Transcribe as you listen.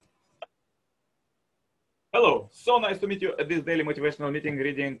So nice to meet you at this daily motivational meeting,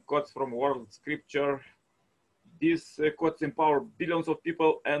 reading quotes from world scripture. These quotes empower billions of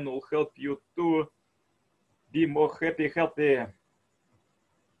people and will help you to be more happy, healthy,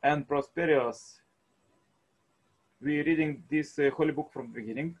 and prosperous. We're reading this holy book from the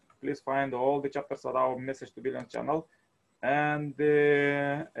beginning. Please find all the chapters at our Message to Billions channel. And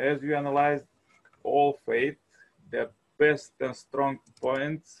as we analyze all faith, the best and strong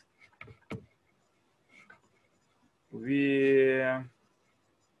points, we are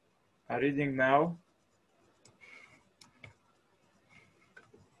reading now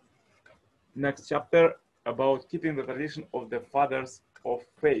next chapter about keeping the tradition of the fathers of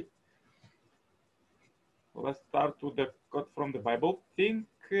faith. Let's start with the quote from the Bible. Think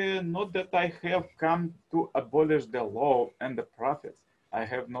not that I have come to abolish the law and the prophets. I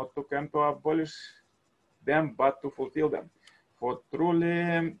have not to come to abolish them, but to fulfill them. For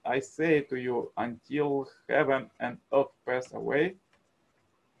truly I say to you, until heaven and earth pass away,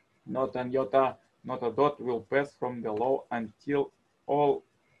 not an iota, not a dot will pass from the law until all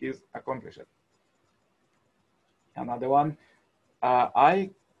is accomplished. Another one,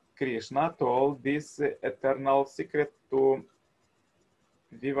 I, Krishna, told this eternal secret to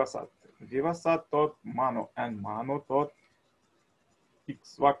Vivasat. Vivasat taught Manu, and Manu taught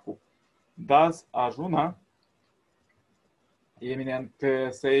Ikshvaku. Thus, Arjuna, eminent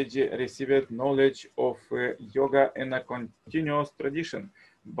sage, received knowledge of yoga in a continuous tradition,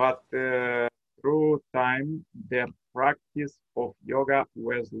 but through time, the practice of yoga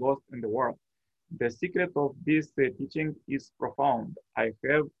was lost in the world. The secret of this teaching is profound. I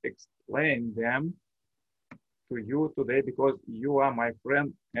have explained them to you today because you are my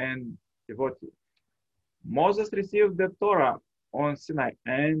friend and devotee. Moses received the Torah on Sinai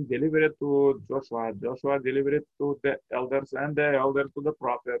and delivered it to Joshua. Joshua delivered it to the elders and the elders to the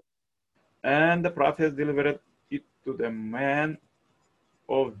prophet. And the prophets delivered it to the man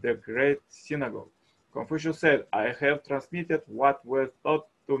of the great synagogue. Confucius said, I have transmitted what was taught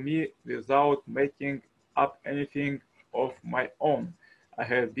to me without making up anything of my own. I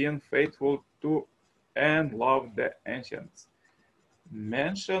have been faithful to and loved the ancients.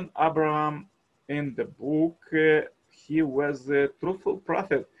 Mention Abraham in the book. He was a truthful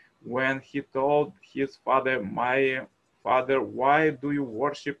prophet when he told his father, my father, why do you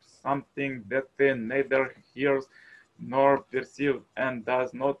worship something that neither hears nor perceives and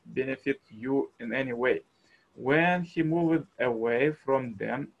does not benefit you in any way? When he moved away from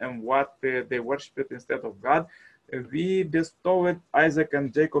them and what they worshipped instead of God, we bestowed Isaac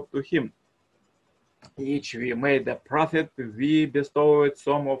and Jacob to him. Each we made a prophet, we bestowed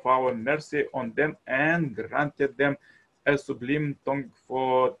some of our mercy on them and granted them a sublime tongue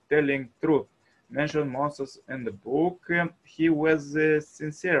for telling truth. Mention Moses in the book. He was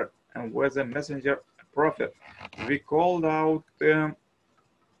sincere and was a messenger, a prophet. We called out to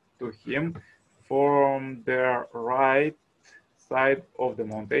him from the right side of the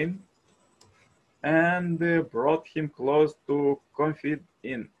mountain and brought him close to confide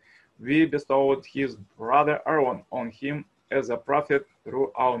in. We bestowed his brother Aaron on him as a prophet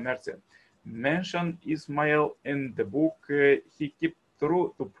through our mercy. Mention Ismail in the book. He kept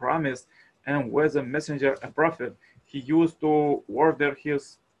true to promise and was a messenger, a prophet. He used to order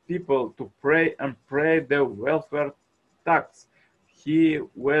his people to pray and pay the welfare tax. He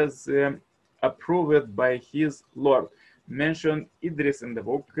was approved by his Lord. Mention Idris in the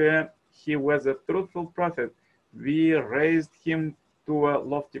book. He was a truthful prophet. We raised him to a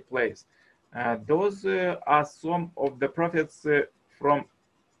lofty place. Those are some of the prophets from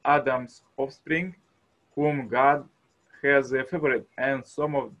Adam's offspring, whom God has favored, and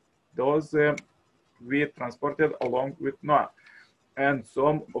some of those we transported along with Noah, and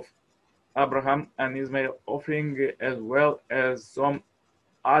some of Abraham and Ismail offering, as well as some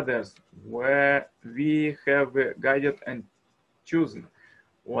others where we have guided and chosen.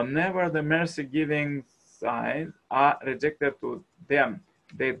 Whenever the mercy-giving signs are rejected to them,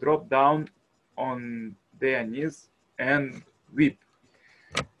 they drop down on their knees and weep.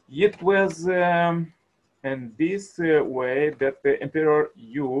 It was in this way that the Emperor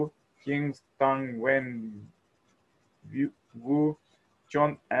Yu, King Tang Wen, Wu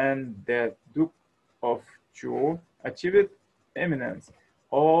Chun, and the Duke of Chu achieved eminence.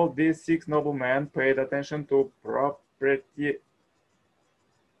 All these six noblemen paid attention to propriety,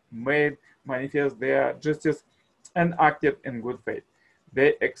 made manifest their justice, and acted in good faith.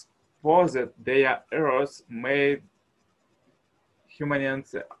 They exposed their errors, made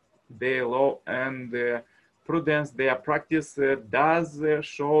humanians their law, and prudence their practice, does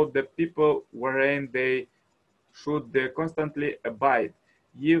show the people wherein they should constantly abide.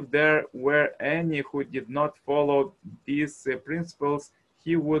 If there were any who did not follow these principles,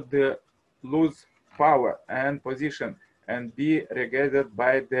 he would lose power and position and be regarded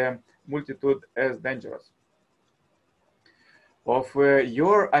by the multitude as dangerous. Of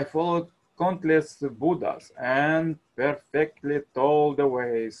yore, I followed countless Buddhas and perfectly told the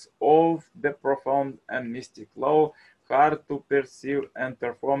ways of the profound and mystic law, hard to perceive and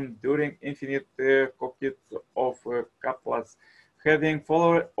perform during infinite cockets of kaplas. Having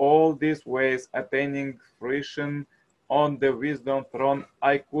followed all these ways, attaining fruition on the wisdom throne,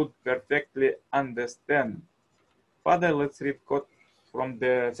 I could perfectly understand. Father, let's read quote from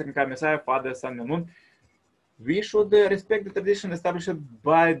the Second Coming Messiah, Father San Moon. We should respect the tradition established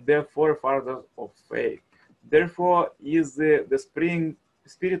by the forefathers of faith. Therefore, is the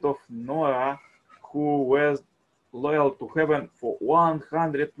spirit of Noah, who was loyal to heaven for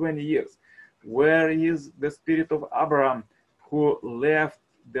 120 years. Where is the spirit of Abraham, who left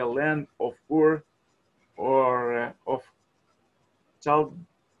the land of Ur or of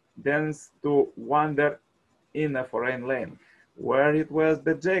Chaldeans to wander in a foreign land? Where it was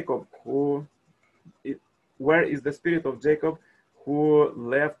the Jacob who where is the spirit of Jacob, who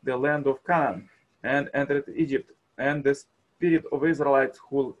left the land of Canaan and entered Egypt, and the spirit of Israelites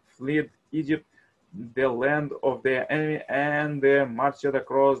who fled Egypt, the land of their enemy, and marched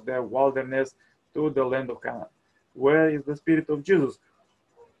across the wilderness to the land of Canaan? Where is the spirit of Jesus,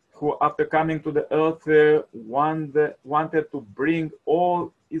 who after coming to the earth wanted to bring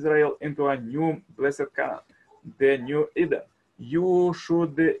all Israel into a new blessed Canaan, the new Eden? You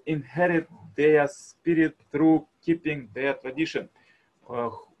should inherit their spirit through keeping their tradition.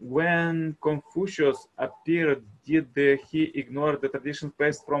 When Confucius appeared, did he ignore the traditions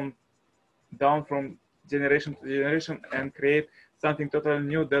passed down from generation to generation and create something totally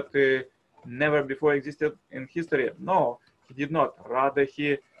new that never before existed in history? No, he did not. Rather,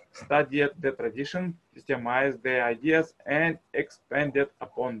 he studied the tradition, systemized the ideas, and expanded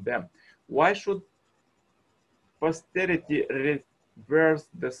upon them. Why should posterity reverse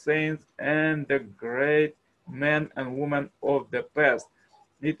the saints and the great men and women of the past?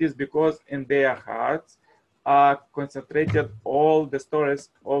 It is because in their hearts are concentrated all the stories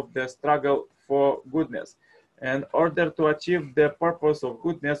of the struggle for goodness. In order to achieve the purpose of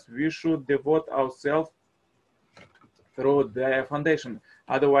goodness, we should devote ourselves through the foundation.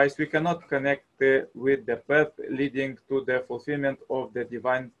 Otherwise, we cannot connect with the path leading to the fulfillment of the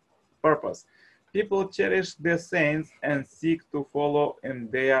divine purpose. People cherish the saints and seek to follow in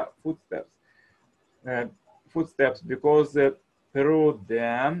their footsteps because through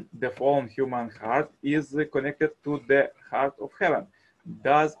them the fallen human heart is connected to the heart of heaven.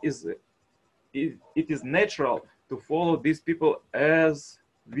 Thus, it is natural to follow these people as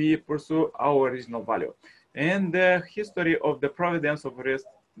we pursue our original value. In the history of the providence of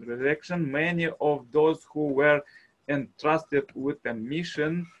resurrection, many of those who were entrusted with a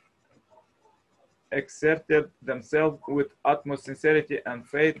mission exerted themselves with utmost sincerity and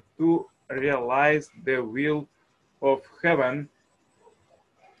faith to realize the will of heaven,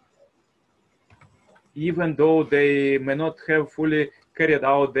 even though they may not have fully carried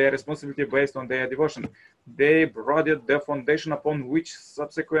out their responsibility based on their devotion. They broadened the foundation upon which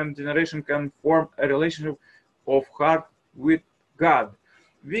subsequent generation can form a relationship of heart with God.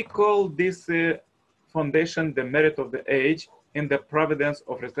 We call this foundation the merit of the age in the providence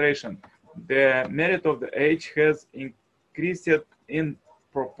of restoration. The merit of the age has increased in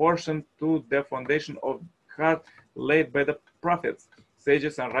proportion to the foundation of heart laid by the prophets,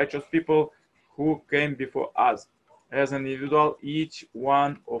 sages, and righteous people who came before us. As an individual, each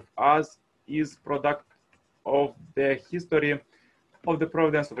one of us is product of the history of the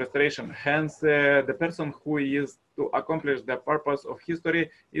providence of restoration. Hence, the person who is to accomplish the purpose of history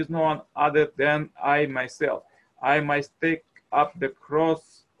is no one other than I myself. I must take up the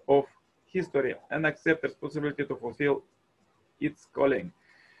cross of history and accept responsibility to fulfill its calling.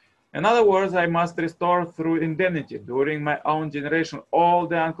 In other words, I must restore through indemnity during my own generation all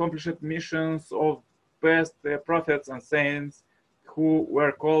the accomplished missions of past prophets and saints who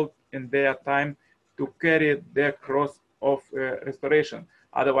were called in their time to carry the cross of restoration.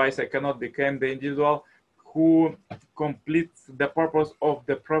 Otherwise, I cannot become the individual who completes the purpose of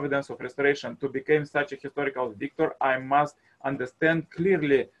the providence of restoration. To become such a historical victor, I must understand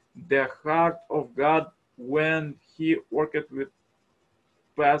clearly the heart of God when he worked with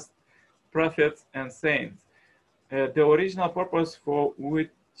past prophets and saints. The original purpose for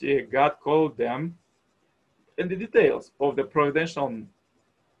which God called them, and the details of the providential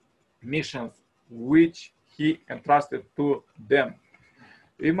missions which he entrusted to them.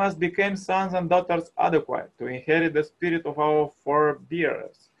 We must become sons and daughters adequate to inherit the spirit of our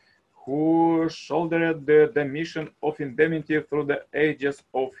forebears, who shouldered the mission of indemnity through the ages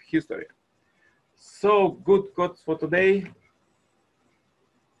of history. So, good quotes for today.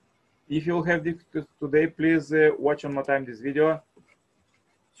 If you have difficulties today, please watch one more time this video.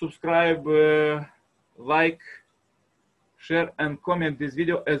 Subscribe, like, share, and comment this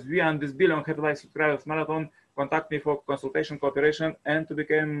video as we on this billion Happy Life Subscribers Marathon. Contact me for consultation, cooperation, and to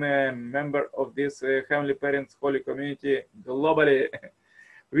become a member of this Heavenly Parents Holy Community globally.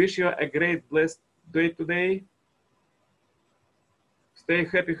 Wish you a great, blessed day today. Stay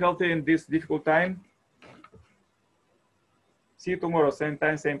happy, healthy in this difficult time. See you tomorrow, same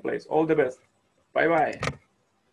time, same place. All the best. Bye-bye.